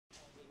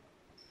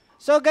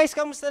So guys,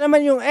 kamusta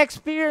naman yung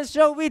experience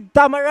show with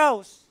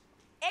Tamaraws?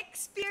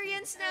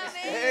 Experience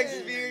namin.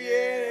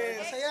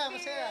 Experience! Masaya.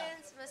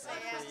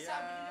 Masaya.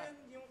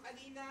 Sabi yung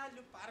kanina,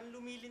 parang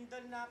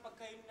lumilindol na pag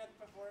kayo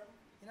nag-perform.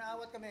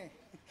 Inaawat kami.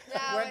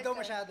 Inaawat Well daw ka.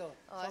 masyado.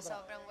 Oh,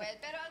 sobrang well.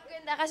 Pero ang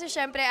ganda kasi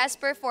syempre as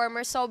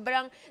performer,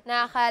 sobrang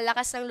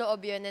nakakalakas ng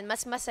loob yun and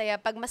mas masaya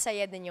pag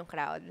masaya din yung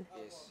crowd.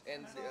 Yes,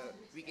 and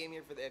we came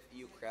here for the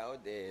FEU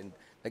crowd and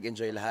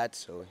nag-enjoy lahat.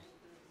 So,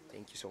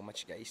 thank you so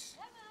much, guys.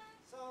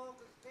 So,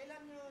 kailan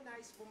nyo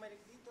nais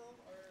bumalik dito?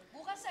 Or...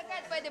 Bukas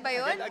agad, pwede ba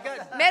yun?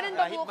 Agad. Meron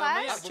ba Kahit bukas?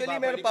 mamaya. Actually,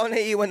 meron pa ako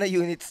naiiwan na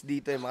units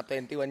dito,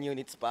 mga 21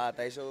 units pa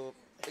atay. So,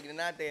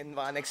 tignan natin,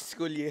 baka next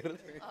school year.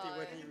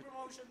 Any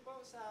promotion po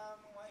sa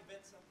mga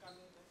events,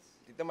 upcoming events?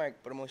 Tito Mark,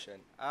 promotion.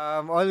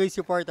 Always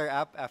support our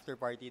app After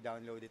Party.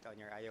 Download it on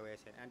your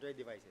iOS and Android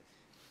devices.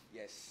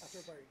 Yes.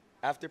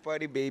 After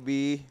party,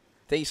 baby.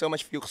 Thank you so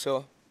much,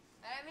 Fuxo.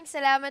 Maraming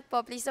salamat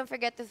po. Please don't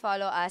forget to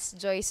follow us,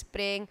 Joyce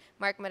Pring,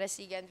 Mark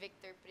Marasigan,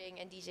 Victor Pring,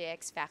 and DJ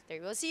X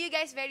Factor. We'll see you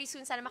guys very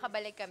soon. Sana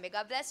makabalik kami.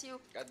 God bless you.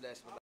 God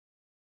bless.